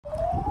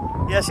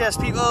Yes,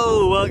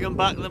 people, welcome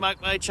back to the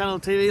Magpie Channel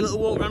TV. A little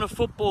walk around a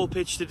football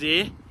pitch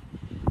today.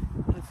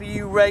 And for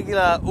you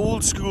regular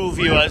old school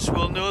viewers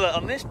will know that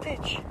on this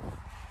pitch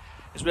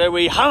is where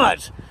we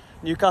hammered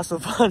Newcastle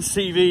Fans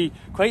TV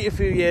quite a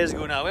few years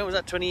ago now. When was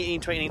that? 2018,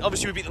 2019?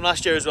 Obviously we beat them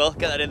last year as well.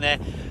 Get that in there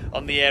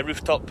on the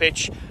rooftop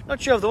pitch.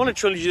 Not sure if they want a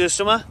trilogy this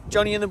summer.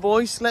 Johnny and the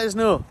boys, let us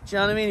know. Do you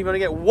know what I mean? You're going to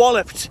get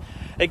walloped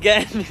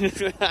again.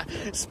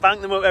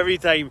 Spank them up every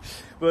time.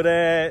 But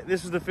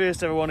this was the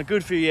first ever one a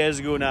good few years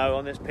ago now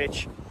on this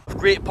pitch.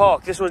 Great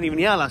Park. This wasn't even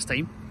here last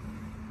time.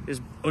 This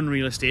is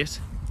unreal estate.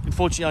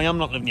 Unfortunately, I am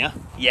not living here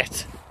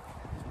yet.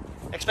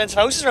 Expensive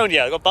houses around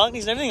here. I've got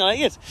balconies and everything. I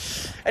like it.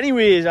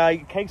 Anyways,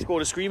 Keg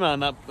scored a screamer in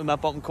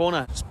that bottom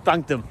corner.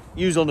 Spanked them.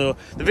 You all know.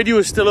 The video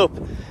is still up.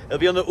 It'll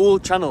be on the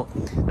old channel.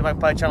 The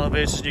Magpie Channel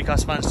versus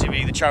Newcastle Fans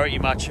TV, the charity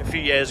match a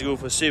few years ago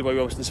for Sir Boy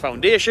Robson's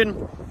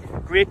Foundation.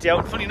 Great day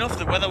out. Funny enough,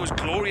 the weather was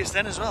glorious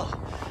then as well.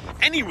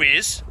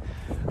 Anyways,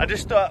 I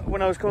just thought,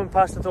 when I was coming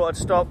past, I thought I'd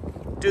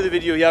stop, do the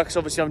video here, because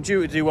obviously I'm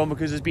due to do one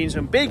because there's been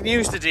some big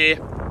news today.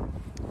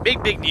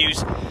 Big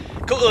news.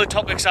 A couple of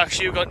topics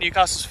actually. We've got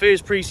Newcastle's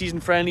first pre-season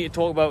friendly to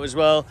talk about as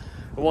well.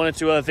 One or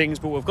two other things,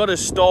 but we've got to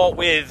start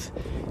with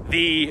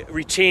the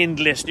retained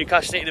list.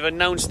 Newcastle United have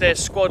announced their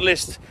squad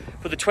list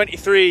for the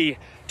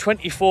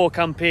 23-24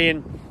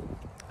 campaign,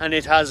 and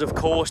it has, of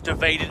course,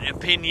 divided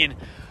opinion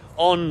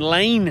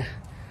online.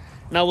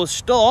 Now we'll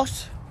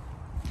start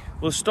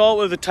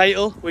with the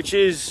title, which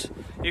is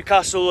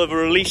Newcastle have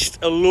released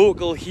a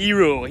local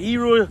hero.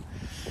 You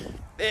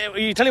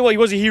tell you what, he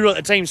was a hero at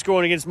the time,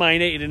 scoring against Man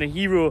United, and a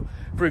hero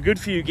for a good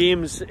few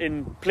games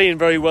in playing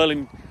very well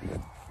and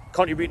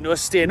contributing to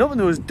us staying up in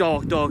those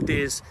dark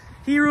days.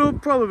 Hero,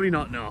 probably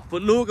not, no.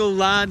 But local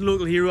lad,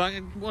 local hero,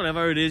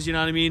 whatever it is, you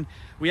know what I mean?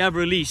 We have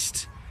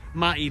released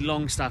Matty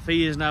Longstaff.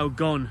 He is now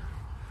gone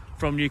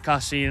from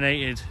Newcastle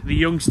United. The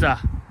youngster.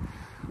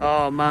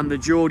 Oh man, the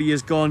Geordie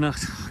is gone.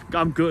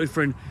 I'm gutted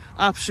for him.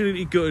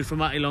 Absolutely gutted for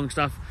Matty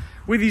Longstaff.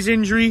 With his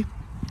injury,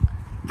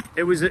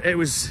 it was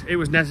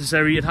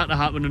necessary. It had to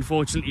happen,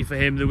 unfortunately for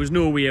him. There was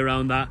no way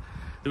around that.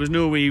 There was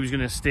no way he was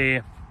going to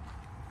stay.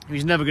 He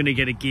was never going to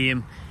get a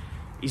game.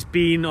 He's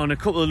been on a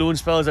couple of loan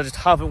spells that just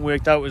haven't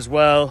worked out as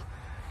well.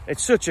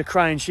 It's such a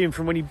crying shame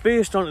from when he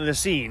burst onto the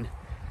scene,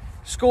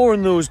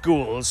 scoring those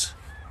goals,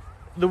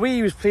 the way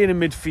he was playing in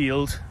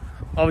midfield.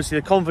 Obviously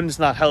the confidence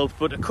in that helped,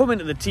 but to come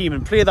into the team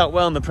and play that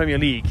well in the Premier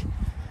League,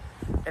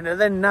 and to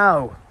then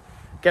now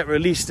get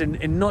released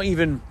and not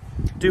even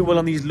do well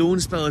on these loan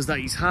spells that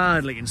he's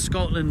had, like in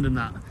Scotland and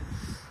that.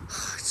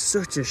 It's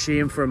such a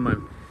shame for him,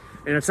 man.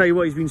 And I tell you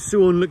what, he's been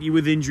so unlucky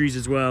with injuries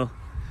as well.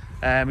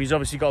 He's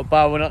obviously got a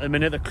bad one at the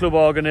minute. The club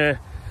are going to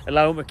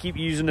allow him to keep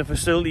using the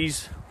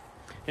facilities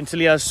until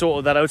he has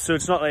sorted that out. So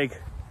it's not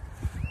like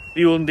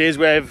the olden days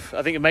where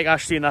I think if Mike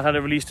Ashley and that had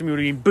released him, he would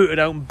have been booted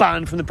out and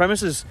banned from the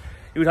premises.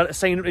 He would have to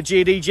sign up to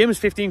JD Gyms,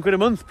 15 quid a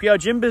month, PR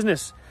gym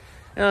business.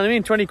 You know what I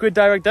mean? 20 quid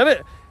direct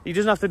debit. He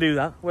doesn't have to do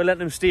that. We're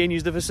letting him stay and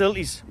use the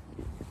facilities.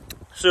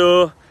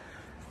 So,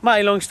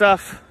 Matty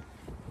Longstaff,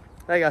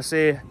 like I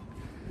say,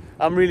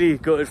 I'm really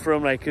gutted for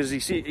him, like, because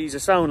he's a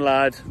sound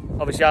lad.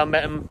 Obviously, I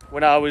met him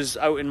when I was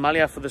out in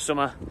Malia for the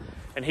summer,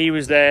 and he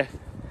was there,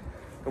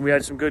 and we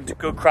had some good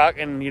crack.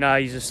 And you know,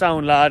 he's a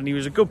sound lad, and he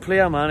was a good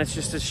player, man. It's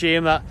just a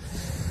shame that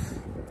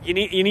you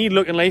need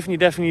luck in life, and you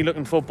definitely need luck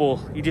in football.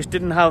 He just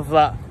didn't have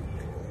that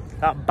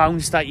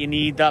bounce that you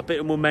need, that bit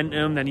of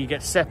momentum. Then you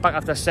get setback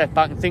after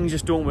setback, and things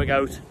just don't work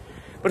out.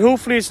 But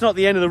hopefully, it's not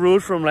the end of the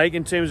road for him, like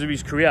in terms of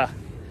his career.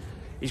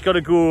 He's got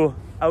to go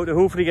out to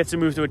hopefully get to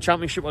move to a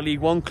Championship or League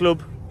One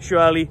club,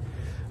 surely,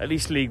 at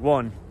least League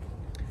One,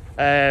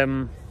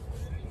 and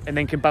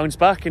then can bounce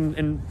back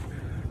and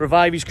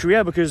revive his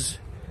career, because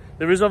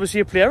there is obviously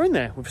a player in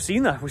there. We've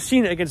seen that. We've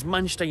seen it against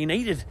Manchester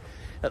United,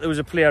 that there was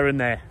a player in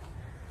there.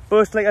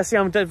 But like I say,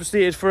 I'm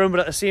devastated for him,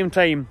 but at the same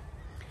time,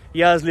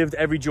 he has lived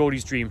every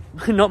Geordie's dream.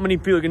 Not many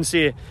people can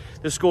say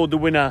they scored the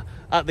winner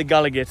at the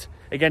Gallagher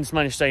against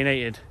Manchester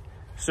United.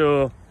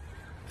 So,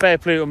 fair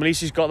play to him. At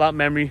least he's got that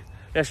memory.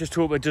 Let's just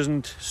hope it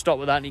doesn't stop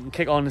with that and he can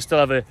kick on and still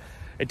have a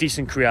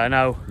decent career.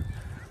 Now,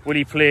 will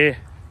he play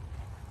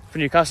for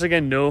Newcastle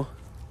again? No.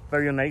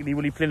 Very unlikely.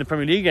 Will he play in the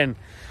Premier League again?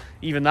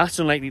 Even that's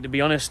unlikely, to be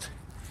honest.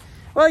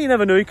 Well, you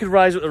never know. He could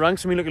rise up the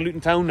ranks. I mean, look at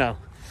Luton Town now.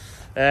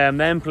 Their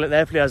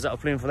players that are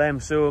playing for them.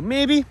 So,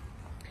 maybe.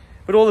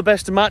 But all the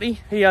best to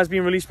Matty. He has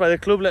been released by the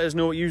club. Let us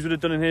know what you would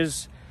have done in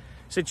his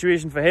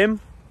situation for him.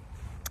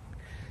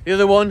 The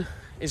other one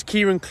is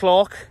Kieran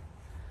Clark.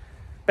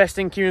 Best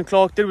thing Kieran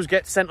Clark did was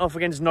get sent off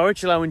against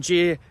Norwich, allowing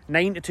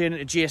J9 to turn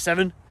into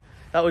J7.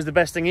 That was the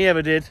best thing he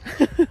ever did.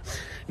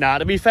 Nah,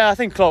 to be fair, I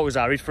think Clark was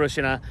alright for us,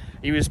 you know.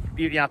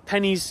 He had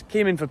pennies,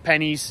 came in for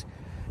pennies.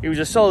 He was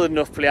a solid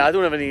enough player. I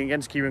don't have anything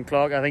against Kieran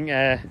Clark. I think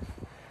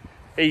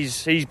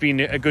he's been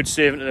a good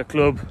servant to the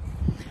club.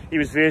 He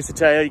was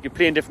versatile. He could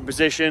play in different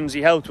positions.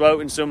 He helped out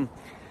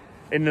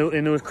in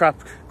those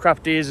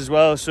crap days as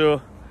well.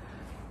 So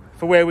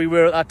for where we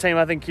were at that time,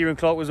 I think Kieran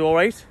Clark was all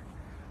right.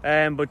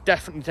 But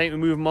definitely time to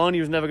move him on. He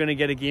was never going to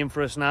get a game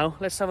for us now.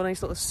 Let's have a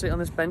nice little sit on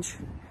this bench.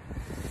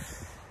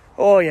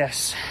 Oh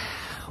yes,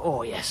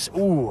 Oh, yes.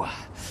 Ooh.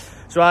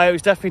 So I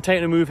was definitely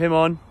taking to move him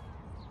on.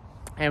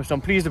 So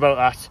I'm pleased about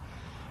that.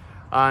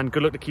 And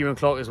good luck to Kieran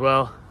Clark as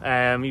well.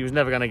 He was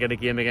never going to get a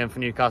game again for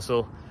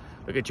Newcastle.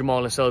 Look at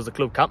Jamal Lascelles, the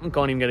club captain,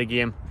 can't even get a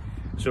game.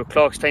 So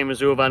Clark's time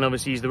is over, and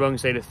obviously he's the wrong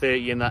side of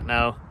 30 in that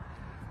now.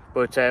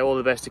 But all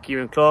the best to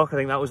Kieran Clark. I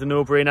think that was a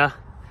no-brainer.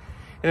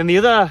 And then the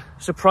other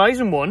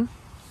surprising one,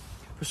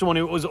 for someone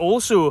who was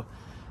also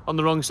on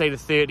the wrong side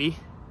of 30,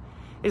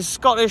 is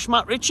Scottish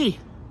Matt Ritchie.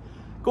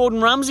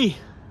 Gordon Ramsay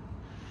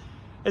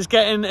is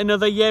getting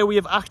another year. We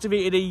have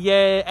activated a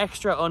year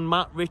extra on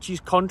Matt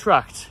Ritchie's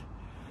contract.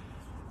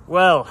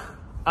 Well,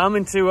 I'm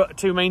in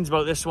two minds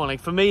about this one.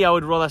 Like, for me, I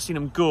would rather seen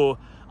him go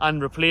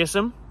and replace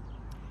him.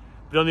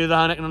 But on the other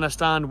hand, I can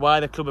understand why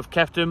the club have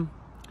kept him.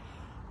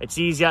 It's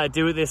easier to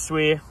do it this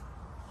way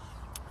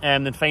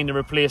than find a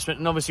replacement.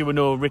 And obviously we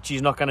know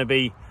Ritchie's not going to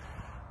be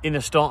in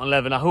the starting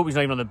 11. I hope he's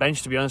not even on the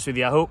bench, to be honest with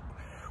you. I hope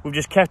we've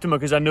just kept him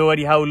because I know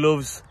Eddie Howe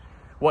loves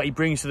what he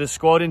brings to the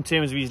squad in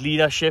terms of his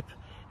leadership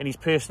and his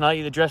personality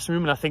in the dressing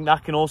room. And I think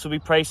that can also be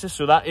priceless.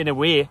 So that, in a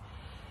way,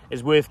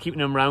 is worth keeping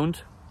him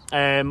around.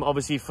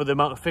 Obviously, for the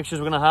amount of fixtures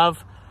we're going to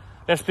have,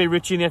 let's play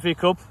Ritchie in the FA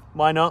Cup.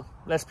 Why not?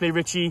 Let's play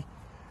Ritchie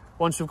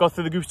once we've got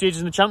through the group stages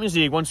in the Champions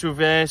League. Once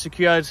we've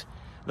secured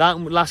that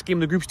last game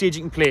of the group stage,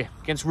 you can play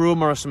against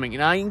Roma or something. You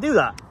know, you can do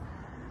that.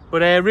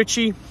 But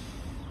Ritchie,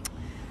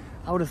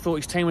 I would have thought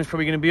his time was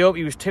probably going to be up.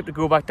 He was tipped to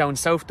go back down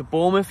south to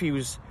Bournemouth. He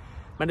was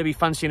meant to be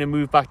fancying a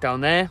move back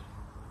down there.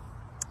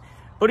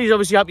 But he's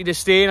obviously happy to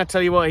stay. And I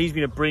tell you what, he's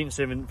been a brilliant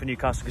servant for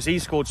Newcastle because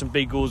he's scored some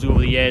big goals over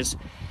the years.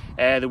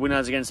 The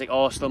winners against like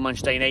Arsenal,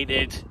 Manchester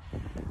United.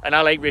 And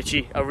I like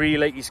Ritchie. I really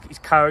like his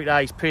character,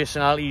 his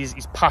personality,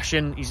 his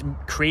passion, his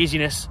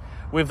craziness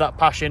with that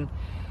passion.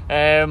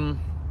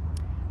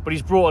 But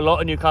he's brought a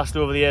lot of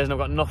Newcastle over the years, and I've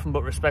got nothing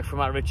but respect for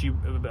Matt Ritchie.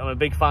 I'm a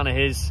big fan of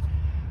his.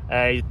 He's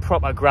a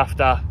proper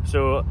grafter.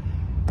 So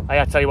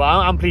I tell you what,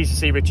 I'm pleased to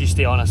see Ritchie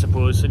stay on, I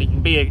suppose, and he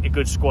can be a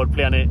good squad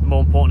player and, more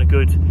important, a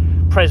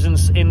good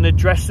presence in the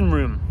dressing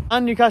room.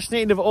 And Newcastle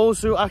United have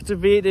also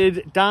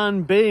activated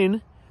Dan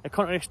Burn, a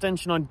contract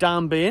extension on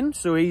Dan Burn,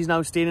 so he's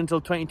now staying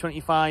until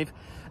 2025,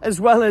 as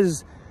well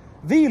as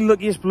the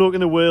luckiest bloke in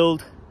the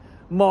world,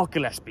 Mark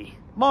Gillespie.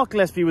 Mark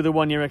Gillespie with a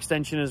 1-year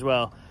extension as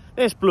well.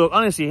 This bloke,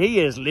 honestly, he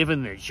is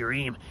living the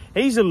dream.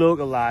 He's a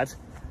local lad.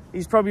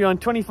 He's probably on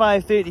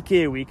 25,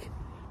 30k a week,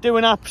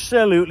 doing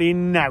absolutely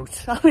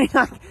nout. I mean,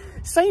 like,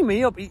 sign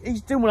me up.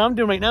 He's doing what I'm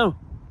doing right now,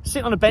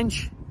 sitting on a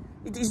bench.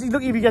 He's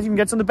lucky if he even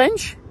gets on the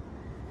bench.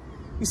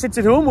 He sits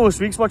at home most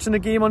weeks watching the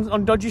game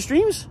on dodgy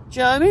streams. Do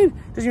you know what I mean?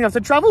 Doesn't even have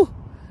to travel.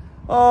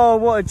 Oh,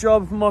 what a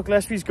job Mark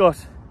Gillespie's got.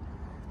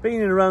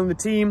 Being around the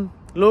team,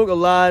 local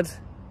lad,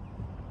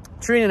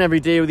 training every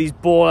day with these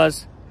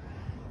ballers,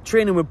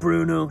 training with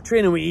Bruno,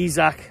 training with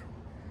Isaac,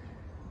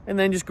 and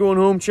then just going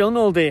home chilling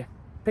all day,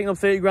 picking up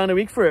 30 grand a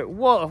week for it.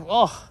 What?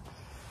 Oh,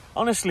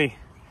 honestly,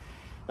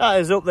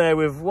 that is up there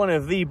with one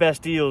of the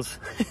best deals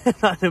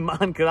that a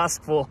man could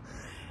ask for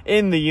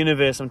in the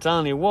universe. I'm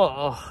telling you, what?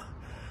 Oh.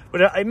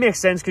 But it makes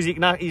sense because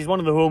he's one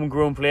of the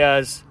homegrown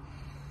players,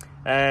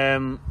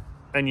 and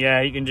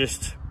yeah, he can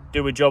just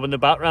do a job in the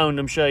background.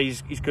 I'm sure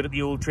he's good at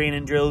the old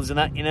training drills and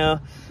that, you know.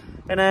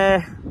 And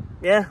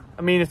yeah,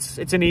 I mean,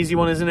 it's an easy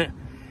one, isn't it?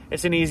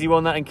 It's an easy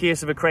one that in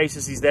case of a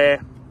crisis he's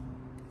there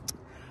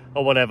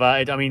or whatever.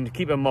 I mean,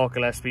 keeping Mark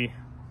Gillespie,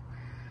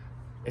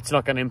 it's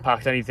not going to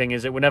impact anything,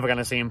 is it? We're never going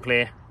to see him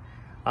play.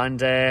 And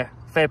fair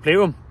play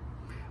to him.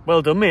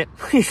 Well done, mate.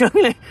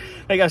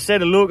 Like I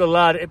said, a local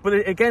lad.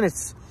 But again,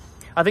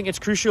 I think it's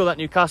crucial that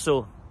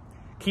Newcastle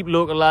keep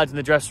local lads in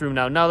the dressing room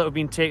now. Now that we've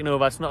been taken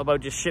over, it's not about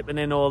just shipping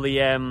in all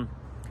the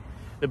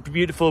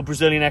beautiful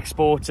Brazilian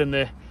exports and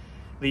the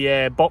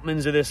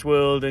Botmans of this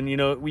world. And, you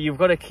know, you've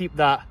got to keep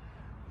that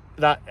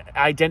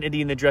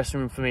identity in the dressing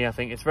room for me. I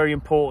think it's very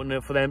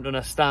important for them to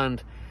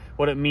understand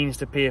what it means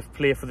to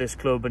play for this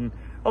club. And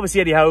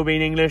obviously Eddie Howe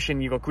being English,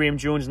 and you've got Graham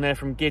Jones in there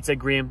from Gateshead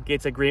Graham.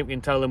 Gateshead Graham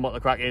can tell them what the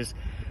crack is.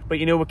 But,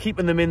 you know, we're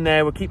keeping them in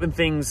there. We're keeping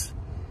things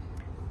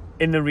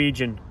in the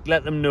region.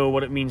 Let them know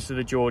what it means to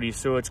the Geordies.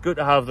 So it's good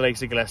to have the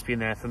likes of Gillespie in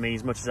there for me,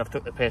 as much as I've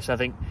took the piss. I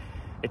think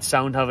it's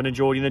sound having a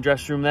Geordie in the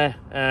dressing room there.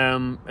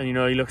 And, you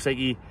know, he looks like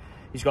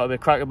he's got a bit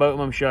of crack about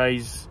him. I'm sure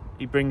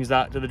he brings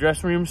that to the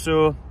dressing room.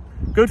 So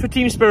good for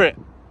team spirit.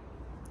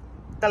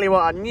 Tell you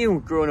what, I knew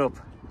growing up.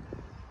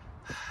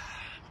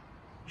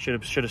 Should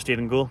have stayed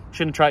in goal.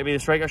 Shouldn't have tried to be the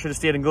striker. Should have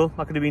stayed in goal.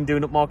 I could have been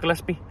doing up Mark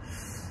Gillespie.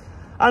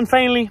 And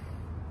finally,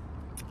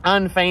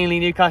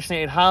 Newcastle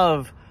United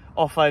have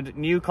offered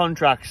new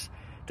contracts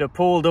to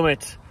Paul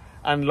Dummett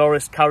and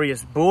Loris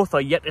Karius. Both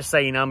are yet to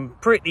sign. I'm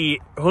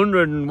pretty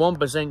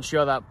 101%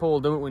 sure that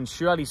Paul Dummett will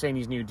surely sign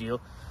his new deal.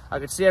 I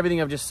could say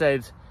everything I've just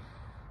said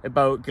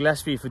about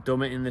Gillespie for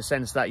Dummett in the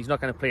sense that he's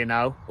not going to play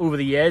now. Over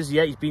the years,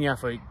 yeah, he's been here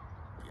for,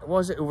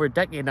 over a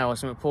decade now or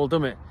something, Paul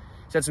Dummett.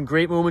 He's had some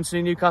great moments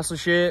in the Newcastle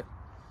shirt.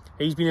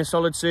 He's been a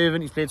solid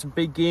servant. He's played some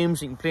big games.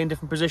 He can play in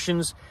different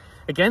positions.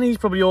 Again, he's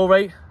probably all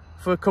right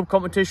for cup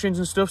competitions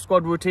and stuff,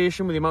 squad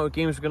rotation with the amount of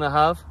games we're going to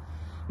have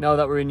now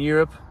that we're in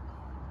Europe.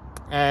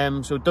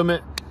 So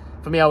Dummett,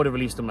 for me, I would have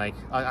released him. Like,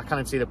 I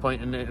can't see the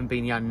point in him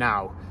being here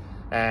now.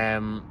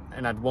 And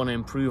I'd want to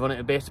improve on it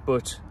a bit,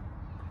 but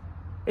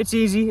it's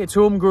easy, it's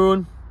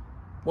homegrown,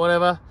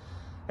 whatever.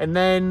 And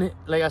then,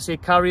 like I say,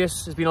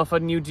 Karius has been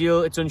offered a new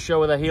deal. It's unsure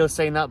whether he'll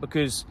sign that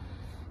because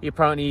he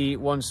apparently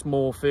wants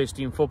more first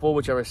team football,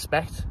 which I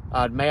respect.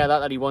 I admire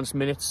that he wants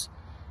minutes,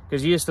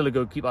 because he is still a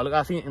good keeper. Look,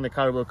 I think in the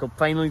Carabao Cup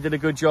final he did a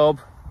good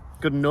job,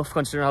 good enough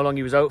considering how long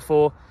he was out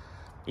for.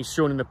 He's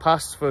shown in the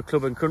past for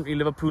club and country,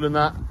 Liverpool and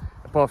that,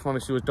 apart from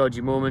obviously those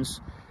dodgy moments,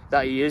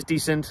 that he is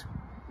decent.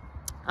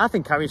 I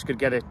think Karius could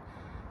go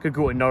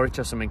to Norwich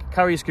or something.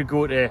 Karius could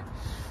go to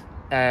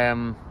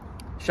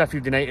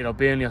Sheffield United or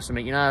Burnley or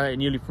something, you know, a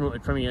newly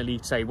promoted Premier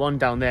League side, one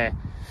down there.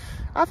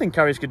 I think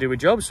Karius could do a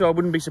job, so I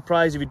wouldn't be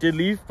surprised if he did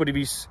leave. But if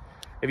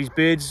his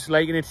bird's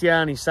liking it here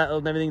and he's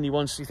settled and everything,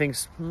 and he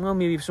thinks, well,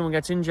 maybe if someone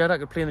gets injured, I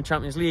could play in the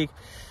Champions League.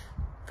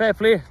 Fair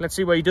play. Let's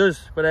see what he does.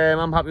 But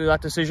I'm happy with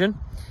that decision.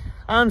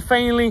 And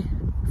finally,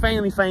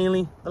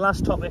 the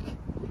last topic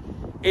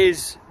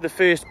is the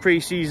first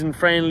pre-season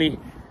friendly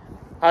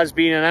has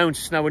been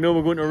announced. Now we know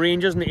we're going to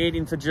Rangers on the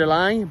 18th of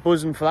July,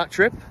 buzzing for that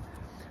trip.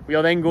 We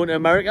are then going to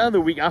America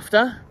the week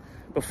after.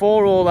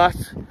 Before all that,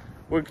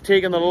 we're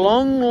taking the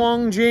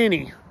long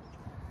journey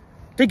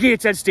to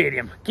Gateshead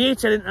Stadium,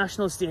 Gateshead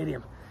International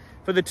Stadium,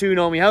 for the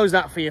Toonami. How's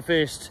that for your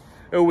first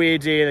away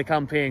day of the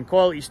campaign?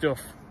 Quality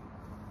stuff.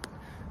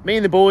 Me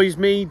and the boys,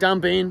 me, Dan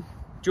Bain,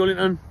 Joe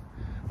Linton,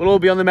 we'll all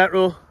be on the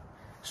metro,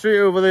 straight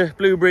over the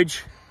Blue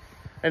Bridge,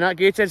 and at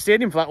Gateshead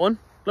Stadium for that one.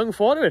 Looking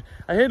forward to it.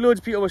 I heard loads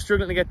of people were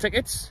struggling to get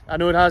tickets. I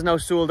know it has now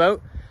sold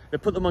out. They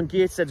put them on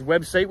Gateshead's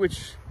website,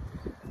 which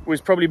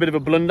was probably a bit of a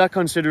blunder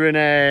considering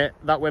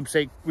that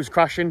website was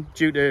crashing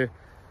due to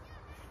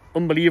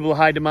unbelievable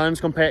high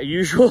demands compared to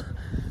usual.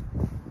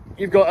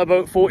 You've got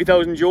about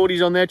 40,000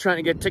 Geordies on there trying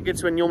to get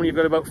tickets when normally you've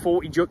got about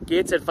 40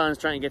 Gateshead fans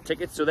trying to get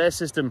tickets, so their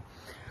system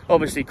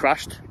obviously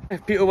crashed.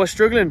 People were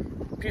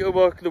struggling.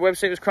 The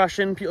website was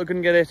crashing, people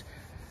couldn't get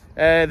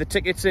the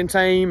tickets in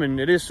time, and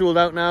it is sold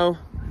out now.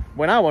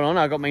 When I went on,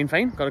 I got mine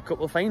fine, got a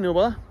couple fine, no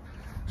bother.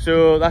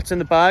 So that's in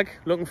the bag,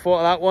 looking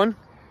forward to that one.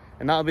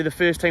 And that'll be the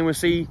first time we'll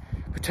see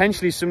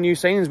potentially some new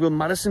signings. Will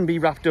Madison be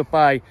wrapped up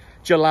by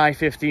July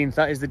 15th?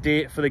 That is the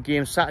date for the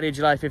game, Saturday,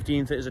 July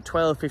 15th. It is a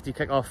 12:50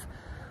 kick-off.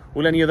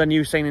 Will any other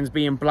new signings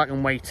be in black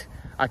and white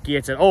at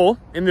Gateshead? Or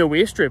in the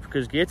away strip,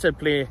 because Gateshead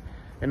play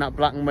in that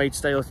black and white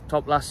style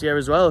top last year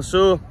as well.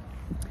 So,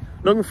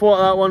 looking forward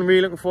to that one,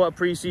 really looking forward to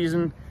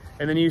pre-season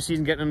and the new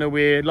season getting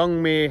underway.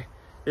 Long may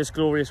this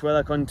glorious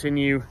weather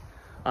continue,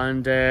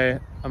 and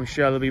I'm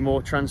sure there'll be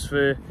more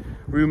transfer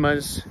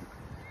rumours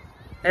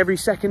every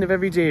second of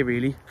every day,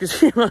 really, because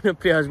the amount of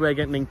players we're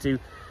getting linked to.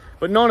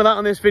 But none of that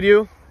on this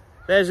video.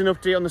 There's an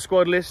update on the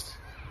squad list,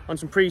 on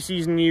some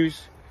pre-season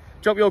news.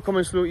 Drop your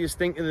comments below what you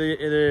think of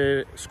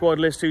the squad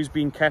list, who's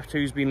been kept,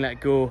 who's been let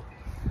go.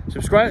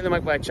 Subscribe to the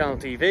Magpie Channel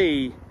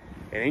TV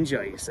and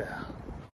enjoy yourself.